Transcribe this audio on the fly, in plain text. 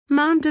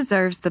Mom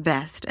deserves the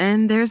best,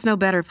 and there's no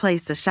better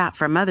place to shop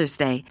for Mother's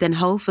Day than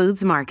Whole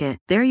Foods Market.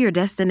 They're your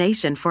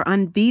destination for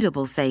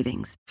unbeatable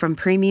savings, from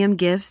premium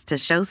gifts to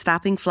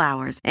show-stopping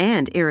flowers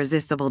and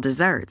irresistible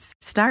desserts.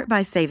 Start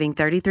by saving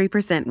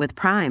 33% with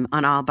Prime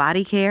on all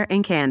body care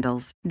and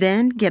candles.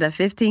 Then get a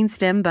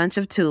 15-stem bunch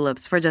of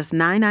tulips for just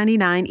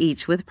 $9.99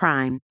 each with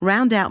Prime.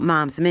 Round out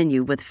Mom's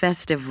menu with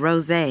festive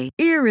rosé,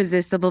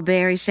 irresistible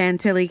berry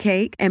chantilly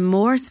cake, and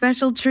more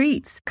special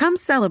treats. Come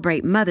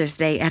celebrate Mother's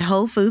Day at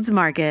Whole Foods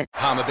Market.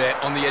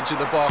 Palmerbet on the edge of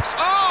the box.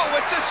 Oh,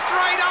 it's a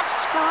straight-up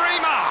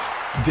screamer!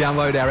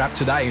 Download our app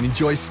today and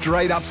enjoy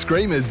straight-up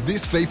screamers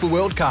this FIFA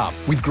World Cup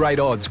with great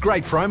odds,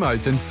 great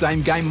promos and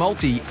same-game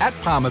multi at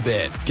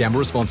Palmerbet. Gamble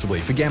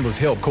responsibly. For Gamblers'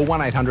 Help, call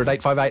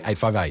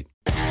 1-800-858-858.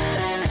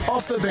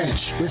 Off the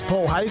bench with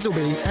Paul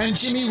Hazelby and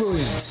Jimmy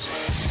Williams.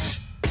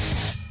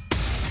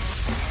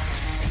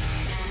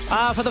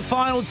 For the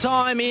final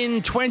time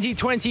in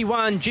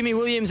 2021, Jimmy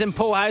Williams and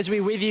Paul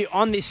Hazelby with you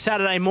on this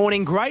Saturday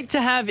morning. Great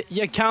to have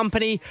your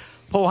company.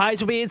 Paul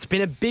Hazelby, it's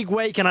been a big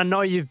week, and I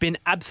know you've been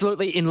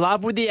absolutely in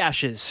love with the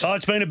Ashes. Oh,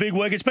 it's been a big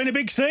week. It's been a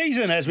big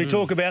season as we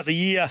talk about the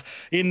year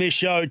in this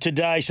show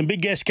today. Some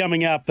big guests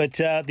coming up at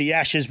the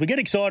Ashes. We get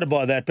excited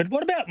by that. But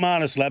what about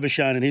Marnus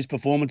Labuschagne and his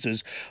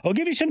performances? I'll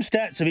give you some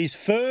stats of his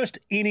first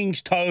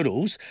innings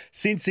totals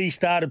since he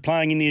started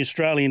playing in the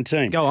Australian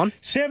team. Go on.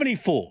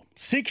 74.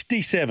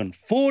 67,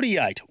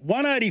 48,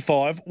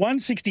 185,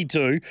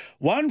 162,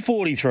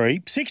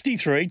 143,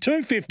 63,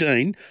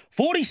 215,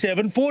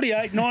 47,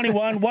 48,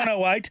 91,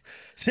 108,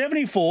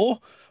 74,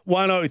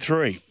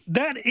 103.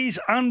 That is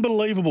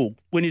unbelievable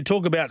when you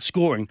talk about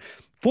scoring.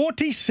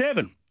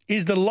 47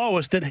 is the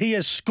lowest that he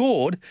has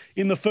scored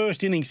in the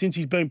first inning since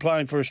he's been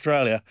playing for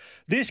Australia.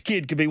 This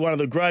kid could be one of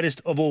the greatest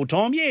of all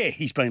time. Yeah,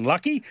 he's been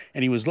lucky,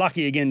 and he was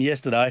lucky again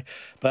yesterday,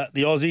 but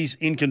the Aussies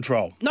in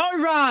control. No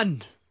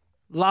run!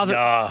 Love it.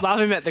 Love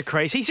him at the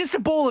crease. He's just a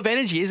ball of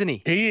energy, isn't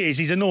he? He is.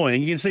 He's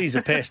annoying. You can see he's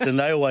a pest, and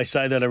they always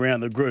say that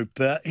around the group.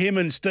 Him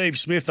and Steve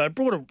Smith,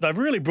 they've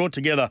really brought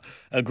together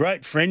a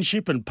great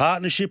friendship and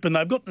partnership, and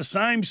they've got the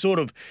same sort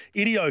of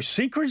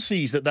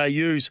idiosyncrasies that they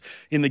use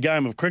in the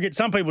game of cricket.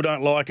 Some people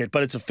don't like it,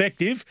 but it's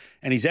effective,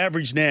 and he's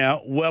averaged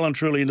now well and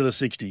truly into the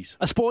 60s.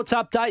 A sports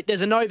update.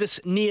 There's a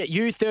Novus near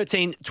you,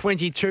 13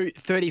 22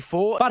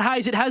 34. But,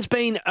 Hayes, it has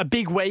been a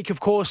big week, of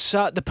course.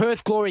 The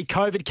Perth Glory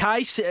COVID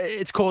case,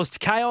 it's caused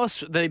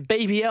chaos. The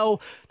BBL,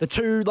 the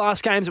two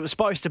last games that were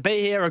supposed to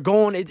be here are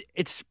gone.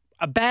 It's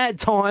a bad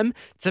time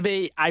to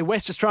be a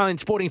West Australian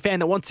sporting fan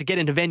that wants to get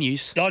into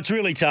venues. Oh, it's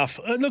really tough.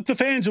 Look, the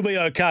fans will be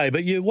okay,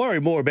 but you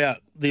worry more about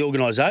the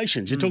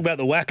organisations. You talk about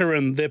the WACA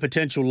and their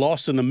potential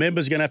loss, and the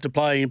members are going to have to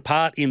play in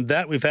part in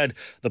that. We've had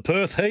the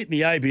Perth Heat and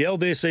the ABL.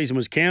 Their season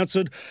was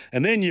cancelled.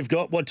 And then you've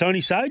got what Tony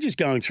Sage is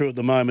going through at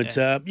the moment.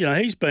 Yeah.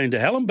 He's been to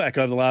hell and back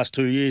over the last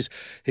 2 years.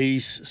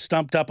 He's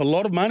stumped up a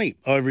lot of money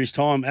over his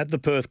time at the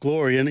Perth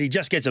Glory, and he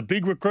just gets a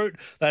big recruit.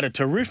 They had a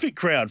terrific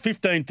crowd,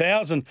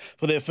 15,000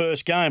 for their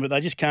first game, but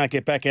they just can't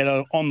get back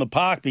out on the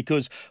park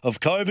because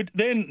of COVID.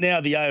 Then now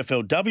the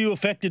AFLW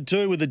affected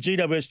too, with the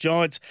GWS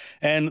Giants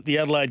and the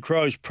Adelaide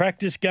Crows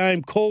practice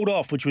game called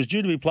off, which was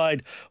due to be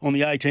played on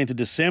the 18th of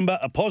December.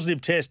 A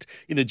positive test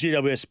in the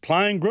GWS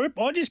playing group.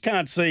 I just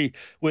can't see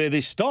where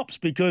this stops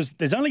because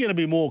there's only going to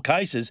be more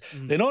cases.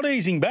 They're not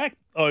easing back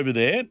over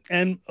there,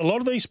 and a lot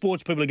of these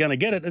sports people are going to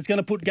get it. It's going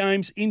to put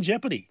games in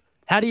jeopardy.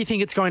 How do you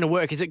think it's going to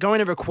work? Is it going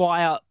to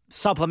require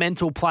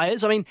supplemental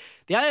players? I mean,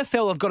 the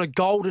AFL have got a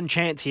golden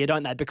chance here,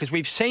 don't they? Because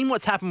we've seen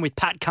what's happened with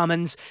Pat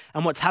Cummins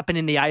and what's happened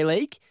in the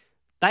A-League.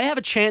 They have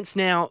a chance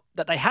now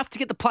that they have to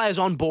get the players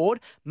on board,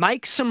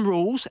 make some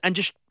rules, and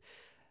just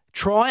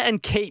try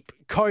and keep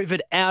COVID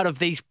out of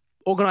these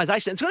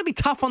organisations. It's going to be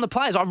tough on the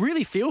players. I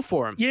really feel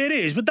for them. Yeah, it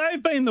is. But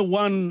they've been the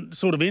one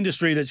sort of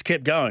industry that's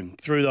kept going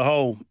through the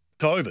whole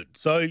COVID.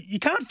 So you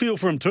can't feel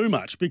for them too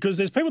much because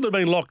there's people that have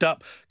been locked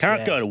up,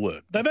 can't go to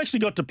work. They've actually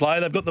got to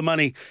play. They've got the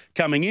money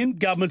coming in.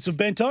 Governments have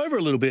bent over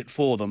a little bit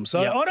for them. So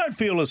I don't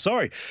feel as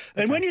sorry.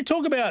 And when you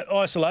talk about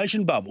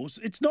isolation bubbles,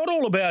 it's not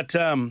all about,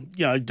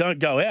 don't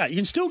go out. You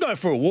can still go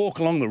for a walk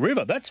along the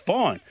river. That's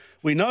fine.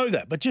 We know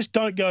that. But just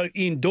don't go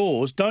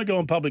indoors. Don't go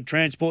on public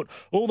transport,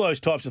 all those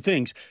types of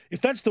things. If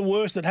that's the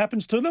worst that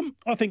happens to them,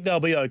 I think they'll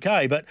be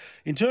okay. But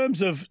in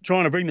terms of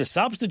trying to bring the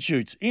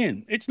substitutes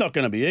in, it's not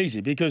going to be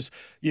easy because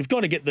you've got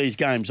to get these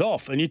games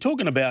off. And you're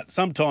talking about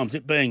sometimes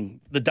it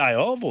being the day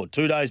of or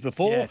 2 days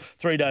before,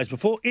 3 days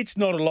before. It's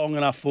not long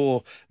enough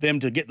for them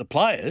to get the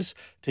players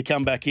to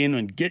come back in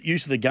and get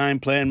used to the game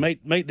plan,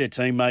 meet their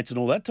teammates and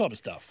all that type of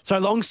stuff. So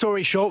long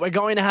story short, we're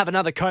going to have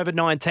another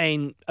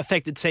COVID-19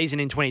 affected season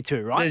in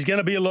 22, right? There's going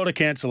to be a lot of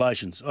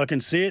cancellations. I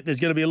can see it. There's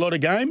going to be a lot of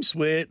games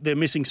where they're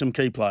missing some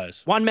key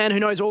players. One man who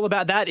knows all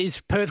about that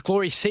is Perth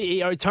Glory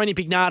CEO Tony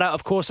Pignata.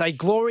 Of course, a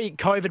Glory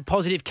COVID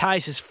positive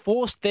case has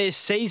forced their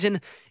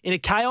season into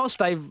chaos.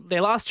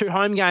 Their last two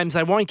home games,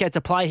 they won't get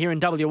to play here in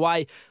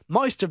WA.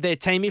 Most of their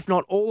team, if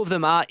not all of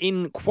them, are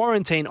in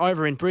quarantine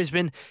over in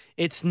Brisbane.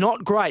 It's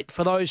not great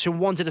for those who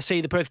wanted to see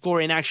the Perth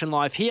Glory in action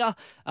live here.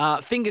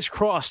 Fingers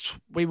crossed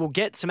we will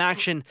get some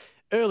action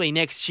early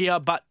next year,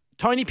 but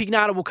Tony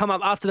Pignata will come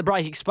up after the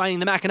break explaining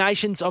the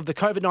machinations of the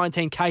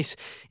COVID-19 case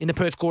in the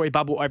Perth Glory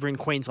bubble over in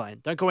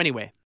Queensland. Don't go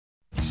anywhere.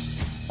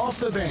 Off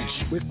the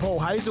Bench with Paul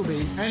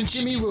Hazelby and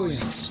Jimmy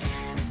Williams.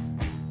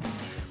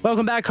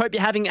 Welcome back. Hope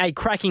you're having a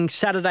cracking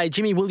Saturday.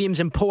 Jimmy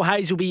Williams and Paul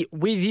Hayes will be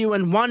with you.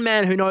 And one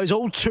man who knows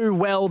all too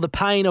well the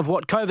pain of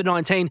what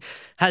COVID-19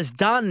 has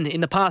done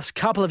in the past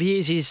couple of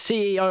years is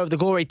CEO of the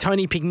Glory,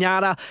 Tony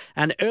Pignata.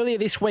 And earlier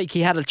this week,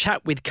 he had a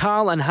chat with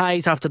Carl and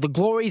Hayes after the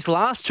Glory's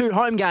last 2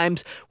 home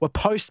games were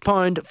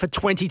postponed for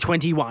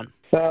 2021.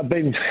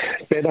 Been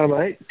better,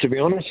 mate, to be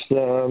honest.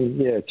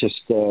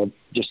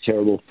 Just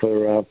terrible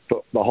for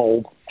the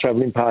whole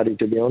travelling party,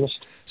 to be honest.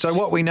 So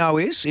what we know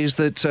is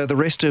that the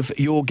rest of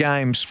your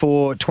games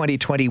for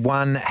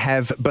 2021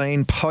 have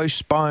been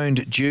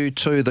postponed due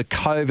to the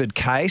COVID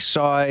case.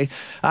 I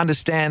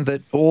understand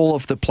that all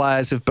of the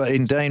players have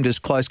been deemed as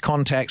close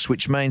contacts,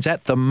 which means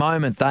at the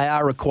moment they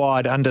are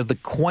required under the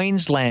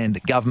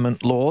Queensland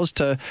government laws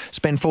to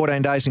spend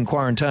 14 days in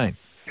quarantine.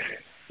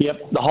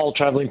 Yep, the whole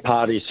travelling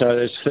party. So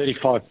there's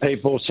 35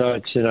 people. So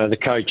it's, the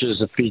coaches,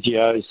 the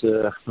physios,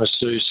 the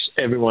masseuse,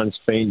 everyone's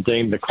been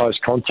deemed a close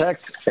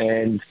contact,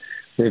 and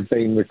they've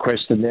been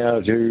requested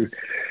now to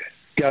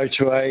go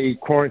to a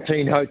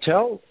quarantine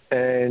hotel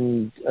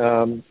and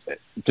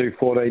do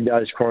 14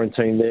 days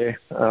quarantine there.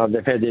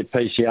 They've had their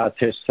PCR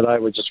test today.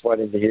 We're just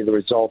waiting to hear the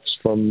results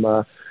from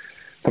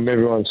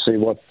everyone to see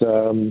what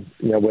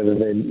whether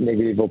they're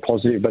negative or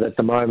positive. But at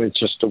the moment, it's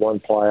just the one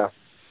player.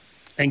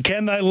 And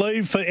can they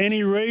leave for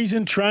any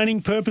reason,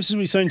 training purposes?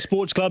 We've seen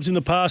sports clubs in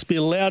the past be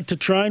allowed to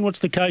train. What's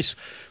the case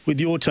with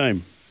your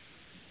team?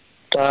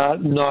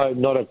 No,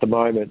 not at the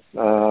moment.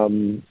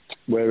 I'm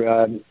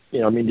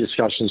in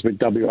discussions with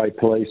WA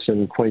Police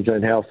and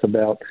Queensland Health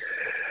about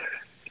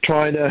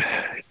trying to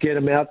get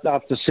them out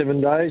after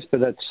 7 days, but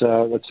that's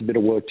a bit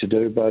of work to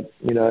do. But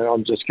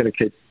I'm just going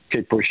to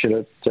keep pushing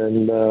it,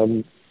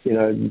 and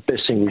the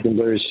best thing we can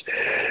do is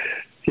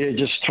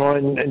just try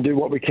and do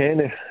what we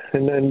can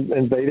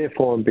and be there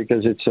for them,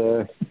 because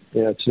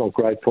it's not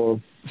great for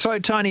them. So,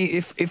 Tony,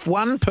 if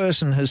one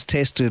person has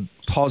tested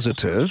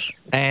positive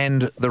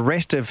and the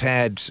rest have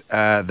had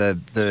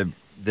the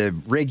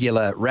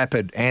regular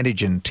rapid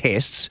antigen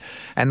tests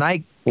and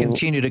they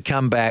continue to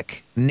come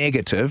back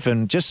negative,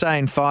 and just say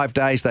in 5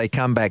 days they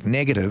come back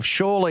negative,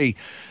 surely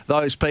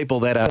those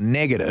people that are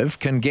negative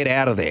can get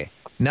out of there,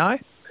 no?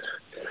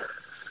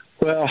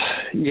 Well,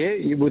 yeah,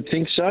 you would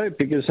think so,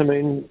 because,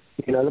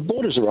 the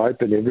borders are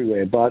open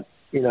everywhere, but,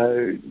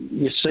 you're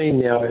seeing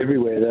now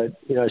everywhere that,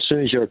 as soon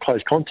as you're a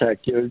close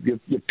contact, you're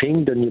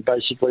pinged and you're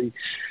basically,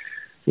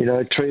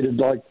 treated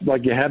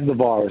like you have the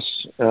virus.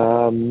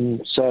 I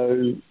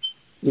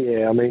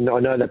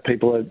know that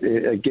people are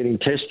getting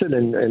tested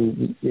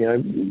and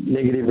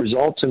negative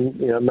results, and,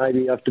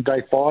 maybe after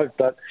day 5,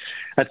 but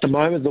at the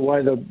moment, the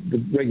way the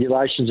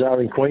regulations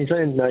are in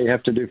Queensland, now you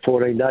have to do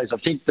 14 days. I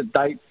think the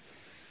date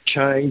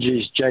change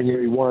is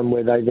January 1,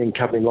 where they then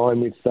come in line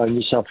with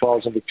New South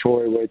Wales and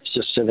Victoria, where it's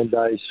just 7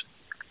 days.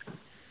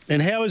 And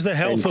how is the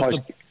health of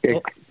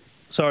the...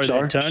 Sorry,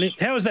 Tony.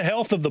 How is the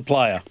health of the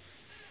player?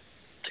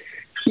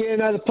 Yeah,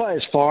 no, the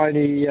player's fine.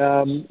 He,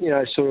 had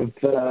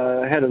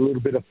a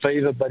little bit of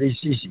fever, but he's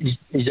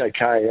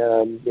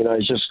okay.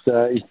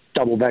 He's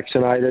double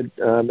vaccinated,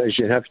 as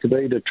you have to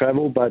be to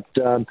travel. But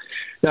no,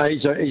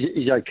 he's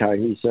okay.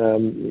 He's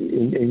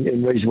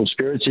in reasonable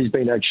spirits. He's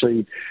been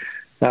actually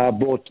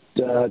brought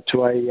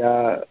to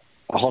a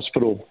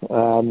hospital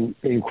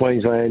in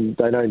Queensland.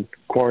 They don't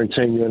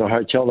quarantine you in a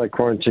hotel; they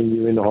quarantine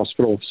you in the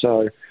hospital.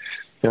 So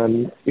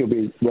you'll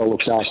be well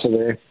looked after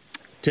there.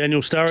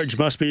 Daniel Sturridge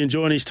must be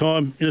enjoying his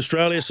time in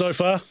Australia so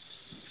far.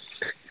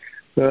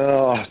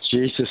 Oh,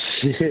 Jesus.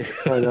 Yeah,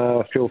 I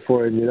know. I feel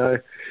for him, he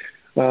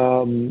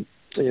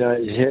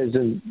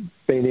hasn't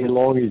been here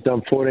long. He's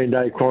done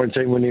 14-day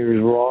quarantine when he was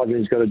arrived.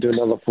 He's got to do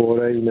another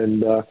 14.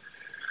 And,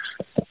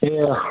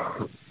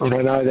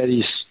 I know that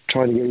he's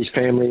trying to get his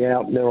family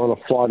out, and they're on a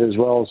flight as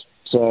well.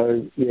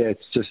 So, yeah,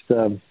 it's just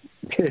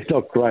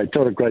not great.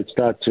 Not a great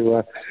start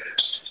to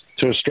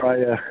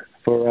Australia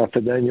for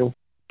Daniel.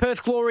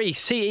 Perth Glory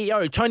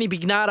CEO Tony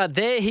Pignata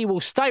there. He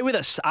will stay with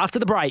us after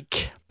the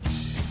break.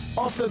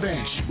 Off the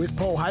Bench with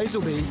Paul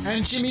Hazelby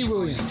and Jimmy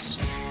Williams.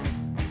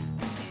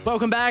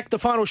 Welcome back. The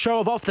final show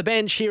of Off the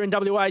Bench here in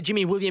WA.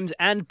 Jimmy Williams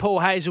and Paul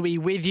Hazelby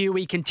with you.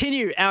 We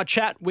continue our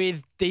chat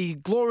with the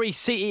Glory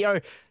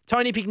CEO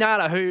Tony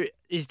Pignata, who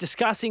is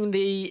discussing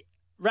the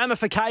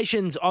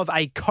ramifications of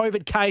a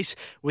COVID case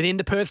within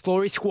the Perth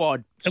Glory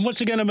squad. And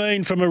what's it going to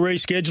mean from a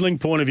rescheduling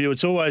point of view?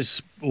 It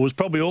was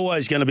probably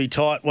always going to be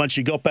tight once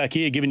you got back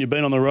here, given you've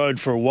been on the road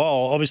for a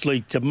while. Obviously,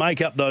 to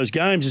make up those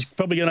games is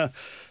probably going to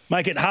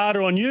make it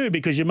harder on you,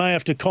 because you may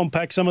have to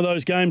compact some of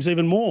those games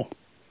even more.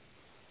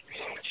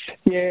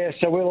 Yeah,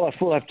 so we'll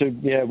have to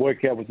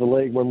work out with the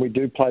league when we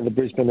do play the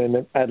Brisbane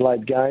and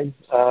Adelaide game.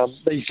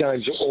 These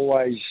games are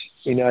always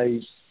in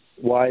a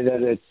way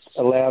that it's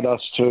allowed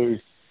us to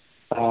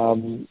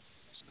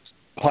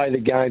play the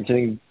games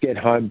and get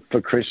home for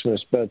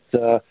Christmas. But,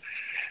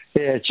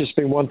 it's just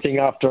been one thing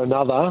after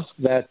another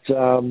that,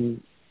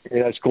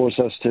 it's caused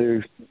us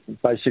to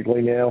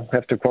basically now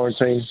have to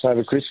quarantine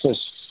over Christmas.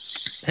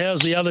 How's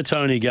the other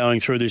Tony going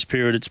through this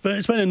period? It's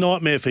been a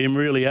nightmare for him,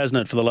 really, hasn't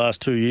it, for the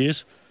last 2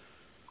 years?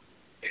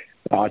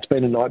 It's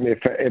been a nightmare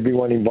for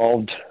everyone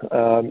involved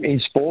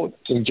in sport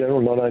in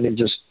general, not only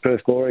just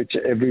Perth Glory,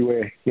 it's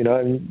everywhere.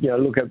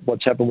 Look at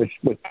what's happened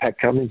with Pat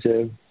Cummins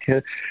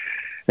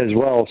as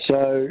well.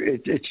 So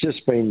it's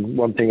just been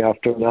one thing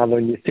after another.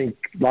 And you think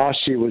last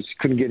year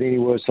couldn't get any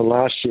worse than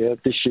last year.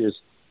 This year's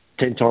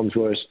 10 times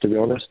worse, to be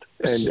honest.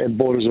 And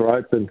borders are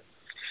open.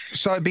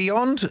 So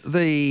beyond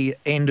the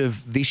end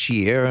of this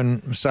year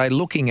and, say,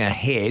 looking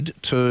ahead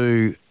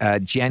to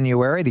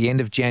January, the end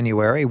of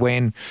January,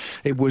 when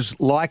it was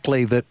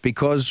likely that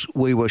because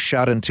we were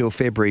shut until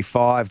February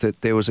 5 that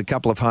there was a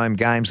couple of home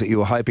games that you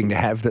were hoping to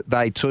have, that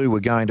they too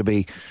were going to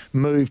be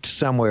moved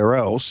somewhere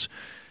else,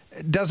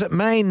 does it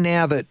mean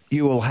now that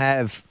you will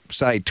have,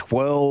 say,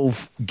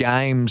 12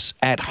 games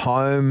at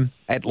home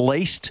at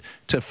least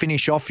to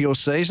finish off your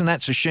season?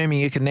 That's assuming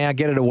you can now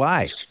get it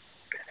away.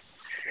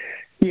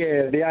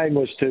 Yeah, the aim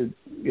was to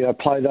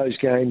play those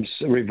games,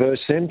 reverse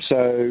them.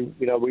 So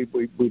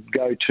we'd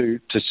go to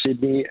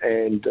Sydney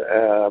and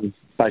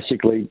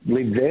basically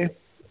live there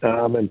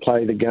and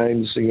play the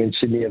games against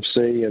Sydney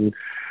FC and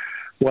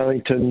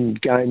Wellington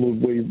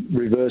game. We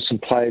reverse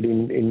and play it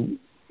in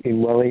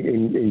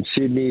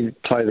Sydney,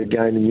 play the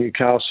game in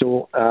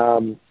Newcastle,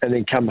 and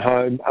then come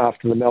home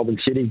after the Melbourne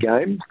City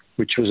game,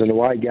 which was an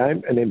away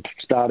game, and then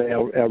start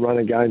our run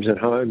of games at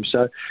home.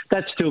 So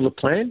that's still the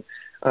plan.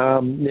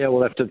 Now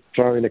we'll have to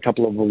throw in a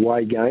couple of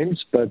away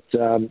games, but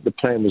the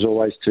plan was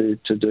always to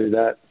do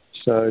that.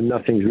 So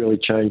nothing's really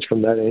changed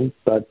from that end.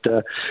 But,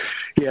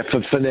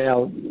 for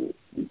now,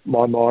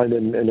 my mind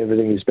and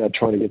everything is about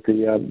trying to get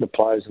the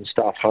players and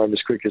staff home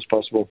as quick as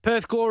possible.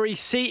 Perth Glory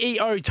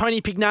CEO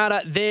Tony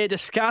Pignata there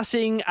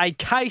discussing a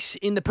case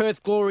in the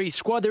Perth Glory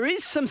squad. There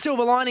is some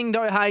silver lining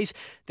though, Hayes.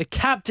 The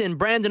captain,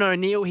 Brandon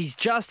O'Neill, he's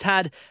just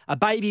had a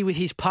baby with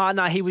his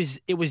partner. It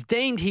was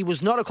deemed he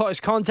was not a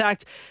close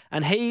contact,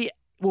 and he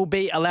will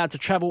be allowed to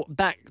travel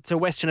back to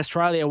Western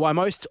Australia while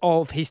most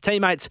of his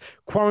teammates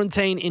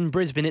quarantine in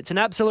Brisbane. It's an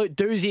absolute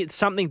doozy. It's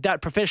something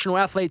that professional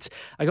athletes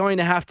are going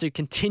to have to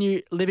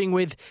continue living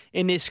with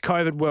in this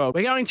COVID world.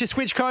 We're going to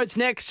switch codes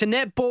next to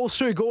netball.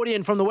 Sue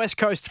Gordian from the West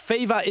Coast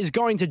Fever is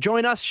going to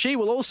join us. She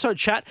will also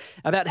chat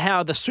about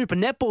how the Super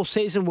Netball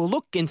season will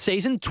look in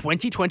season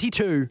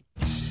 2022.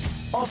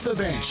 Off the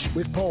Bench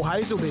with Paul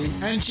Hazelby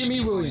and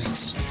Jimmy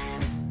Williams.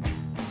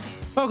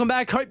 Welcome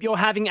back. Hope you're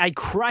having a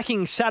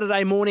cracking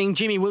Saturday morning.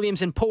 Jimmy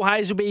Williams and Paul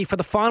Hazelby for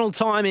the final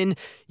time in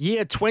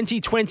year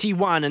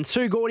 2021. And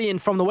Sue Gordian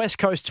from the West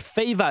Coast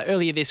Fever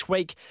earlier this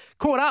week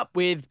caught up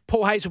with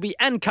Paul Hazelby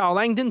and Carl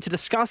Langdon to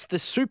discuss the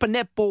Super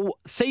Netball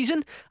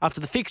season after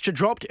the fixture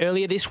dropped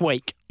earlier this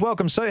week.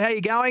 Welcome, Sue. How are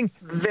you going?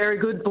 Very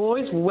good,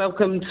 boys.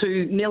 Welcome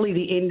to nearly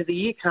the end of the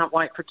year. Can't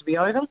wait for it to be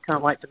over.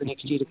 Can't wait for the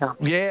next year to come.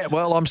 Yeah,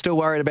 well, I'm still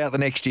worried about the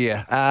next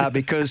year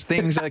because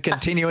things are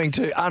continuing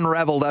to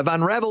unravel. They've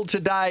unravelled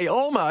today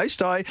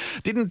almost. I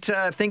didn't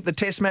think the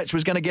test match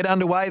was going to get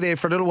underway there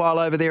for a little while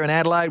over there in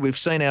Adelaide. We've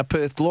seen our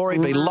Perth Glory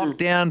be locked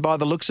down by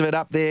the looks of it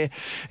up there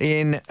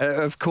in,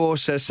 of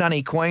course,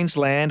 sunny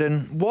Queensland.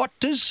 And what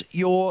does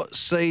your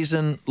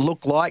season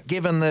look like,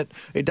 given that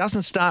it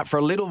doesn't start for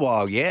a little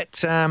while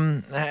yet?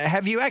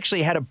 Have you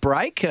actually had a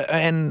break?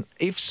 And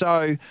if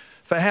so,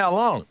 for how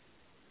long?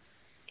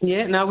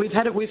 Yeah, no, we've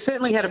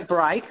certainly had a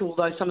break,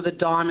 although some of the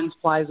Diamonds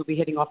players will be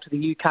heading off to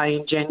the UK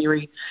in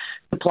January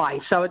to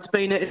play. So it's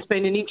been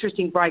an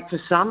interesting break for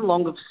some,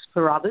 longer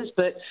for others.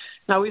 But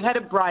no, we've had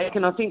a break,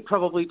 and I think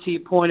probably to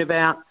your point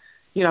about,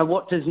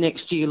 what does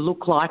next year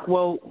look like?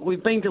 Well,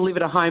 we've been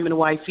delivered a home and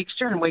away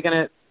fixture, and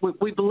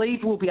we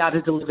believe we'll be able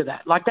to deliver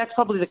that. Like, that's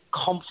probably the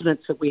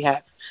confidence that we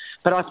have.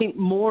 But I think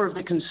more of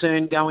the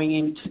concern going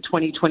into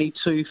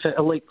 2022 for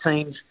elite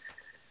teams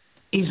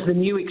is the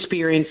new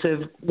experience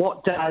of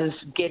what does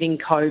getting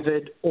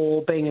COVID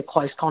or being a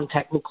close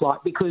contact look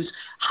like? Because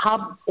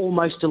Hub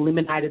almost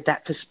eliminated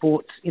that for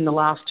sports in the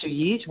last 2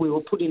 years. We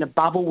were put in a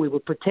bubble, we were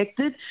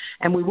protected,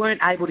 and we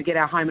weren't able to get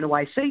our home and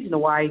away season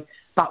away,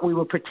 but we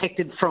were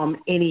protected from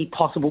any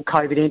possible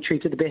COVID entry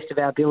to the best of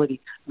our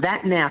ability.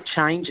 That now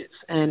changes,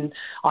 and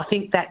I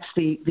think that's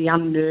the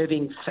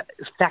unnerving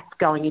fact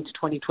going into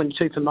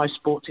 2022 for most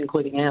sports,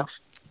 including ours.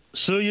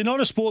 So you're not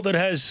a sport that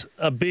has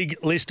a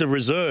big list of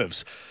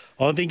reserves.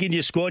 I think in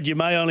your squad you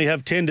may only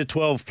have 10 to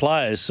 12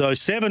 players, so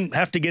 7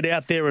 have to get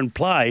out there and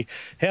play.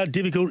 How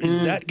difficult is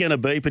that going to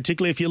be,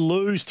 particularly if you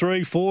lose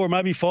 3, 4, or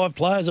maybe 5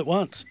 players at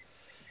once?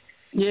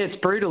 Yeah, it's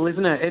brutal,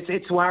 isn't it?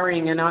 It's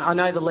worrying, and I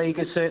know the league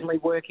is certainly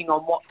working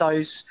on what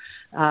those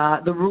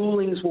the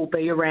rulings will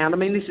be around. I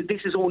mean,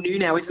 this is all new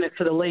now, isn't it,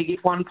 for the league?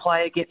 If one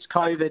player gets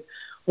COVID,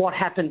 what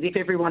happens? If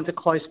everyone's a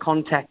close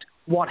contact,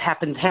 what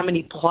happens? How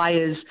many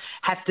players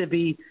have to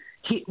be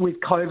hit with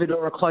COVID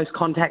or a close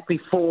contact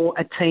before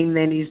a team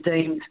then is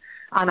deemed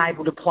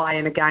unable to play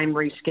and a game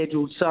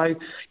rescheduled. So,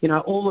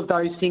 all of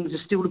those things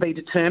are still to be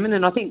determined.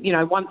 And I think,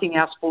 one thing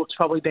our sport's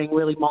probably being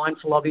really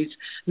mindful of is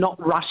not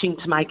rushing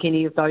to make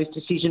any of those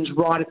decisions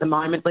right at the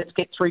moment. Let's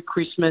get through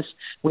Christmas.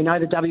 We know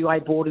the WA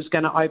border's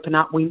going to open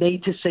up. We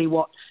need to see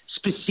what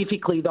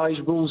specifically those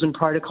rules and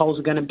protocols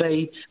are going to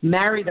be,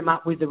 marry them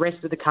up with the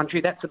rest of the country.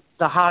 That's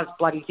the hardest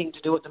bloody thing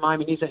to do at the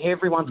moment, is that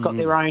everyone's got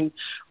their own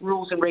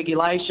rules and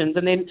regulations,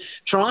 and then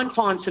try and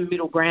find some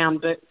middle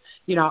ground. But,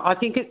 I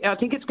think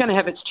it's going to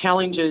have its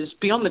challenges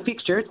beyond the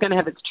fixture. It's going to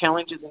have its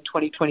challenges in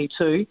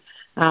 2022.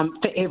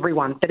 For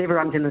everyone, that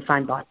everyone's in the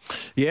same boat.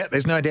 Yeah,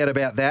 there's no doubt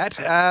about that.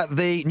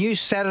 The new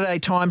Saturday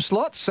time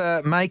slots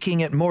making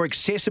it more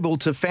accessible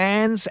to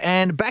fans,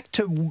 and back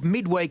to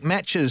midweek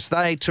matches,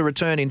 they to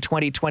return in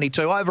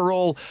 2022.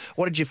 Overall,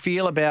 what did you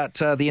feel about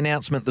the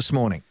announcement this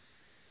morning?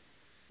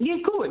 Yeah,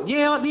 good.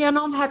 Yeah, and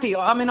I'm happy.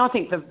 I mean, I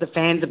think the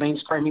fans have been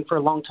screaming for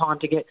a long time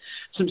to get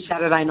some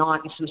Saturday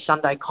night and some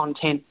Sunday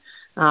content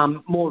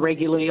more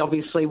regularly.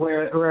 Obviously,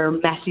 we're a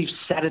massive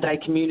Saturday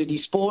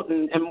community sport,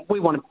 and we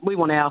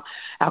want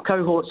our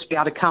cohorts to be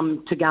able to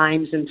come to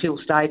games and fill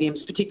stadiums,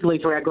 particularly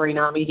for our Green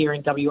Army here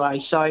in WA.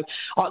 So,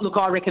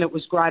 I reckon it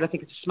was great. I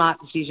think it's a smart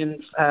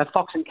decision.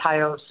 Fox and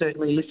KO have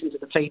certainly listened to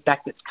the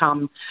feedback that's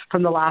come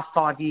from the last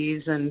 5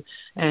 years, and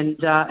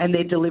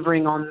they're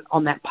delivering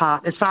on that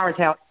part. As far as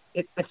how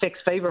it affects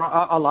Fever,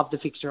 I love the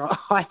fixture.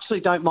 I actually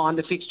don't mind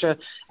the fixture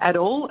at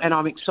all, and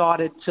I'm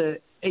excited to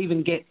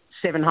even get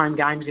 7 home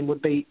games in would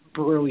be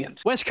brilliant.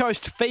 West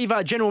Coast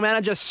Fever General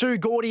Manager Sue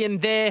Gordian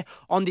there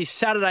on this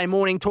Saturday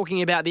morning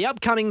talking about the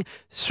upcoming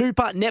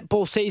Super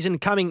Netball season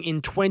coming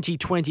in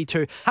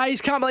 2022.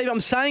 Hayes, can't believe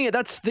I'm saying it.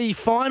 That's the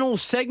final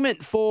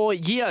segment for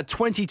year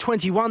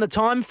 2021. The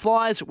time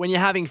flies when you're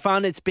having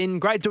fun. It's been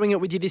great doing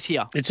it with you this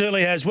year. It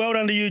certainly has. Well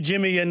done to you,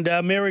 Jimmy, and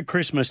Merry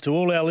Christmas to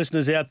all our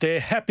listeners out there.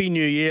 Happy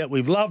New Year.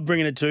 We've loved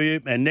bringing it to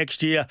you, and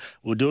next year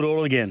we'll do it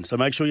all again. So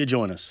make sure you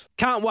join us.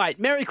 Can't wait.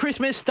 Merry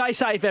Christmas. Stay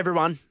safe,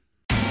 everyone.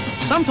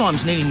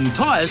 Sometimes needing new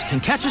tyres can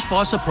catch us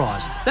by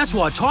surprise. That's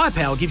why Tyre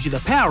Power gives you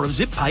the power of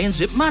Zip Pay and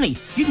Zip Money.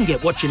 You can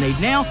get what you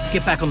need now,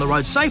 get back on the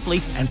road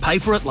safely and pay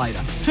for it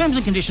later. Terms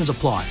and conditions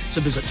apply.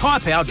 So visit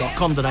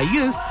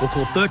tyrepower.com.au or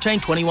call 13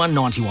 21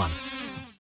 91.